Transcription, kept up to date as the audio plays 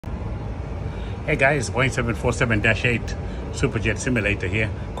Hey guys, Boeing 747-8 Superjet simulator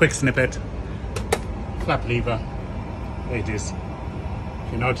here. Quick snippet. Flap lever. There it is.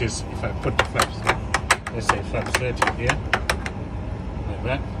 If you notice, if I put the flaps, let's say flap 30 here, like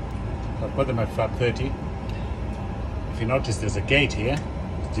that. I'll put them at flap 30. If you notice, there's a gate here.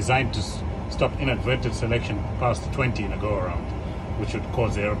 It's designed to stop inadvertent selection past 20 in a go-around, which would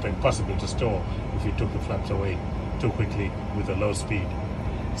cause the airplane possibly to stall if you took the flaps away too quickly with a low speed.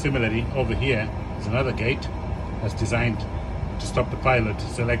 Similarly, over here is another gate that's designed to stop the pilot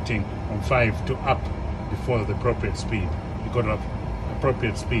selecting from 5 to up before the appropriate speed. You go to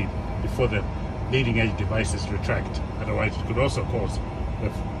appropriate speed before the leading edge devices retract. Otherwise, it could also cause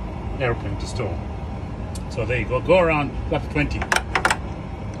the airplane to stall. So there you go. Go around flap 20.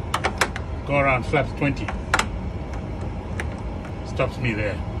 Go around flap 20. Stops me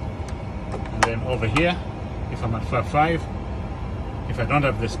there. And then over here, if I'm at flap 5, if I don't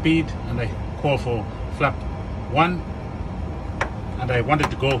have the speed and I call for flap 1 and I wanted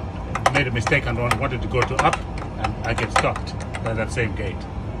to go, made a mistake and wanted to go to up, and I get stopped by that same gate.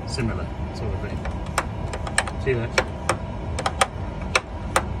 Similar sort of thing. See that?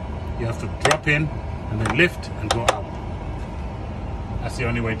 You have to drop in and then lift and go out. That's the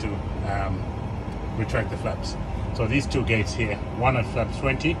only way to retract the flaps. So these two gates here, one at flap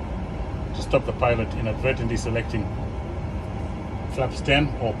 20 to stop the pilot inadvertently selecting flaps 10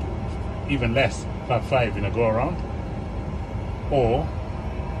 or even less, flap 5 in a go-around, or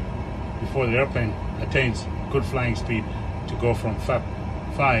before the airplane attains good flying speed to go from flap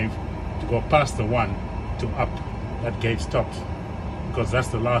 5 to go past the 1 to up. That gate stops because that's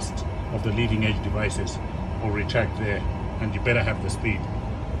the last of the leading edge devices will retract there, and you better have the speed.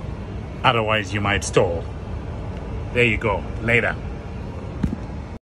 Otherwise you might stall. There you go. Later.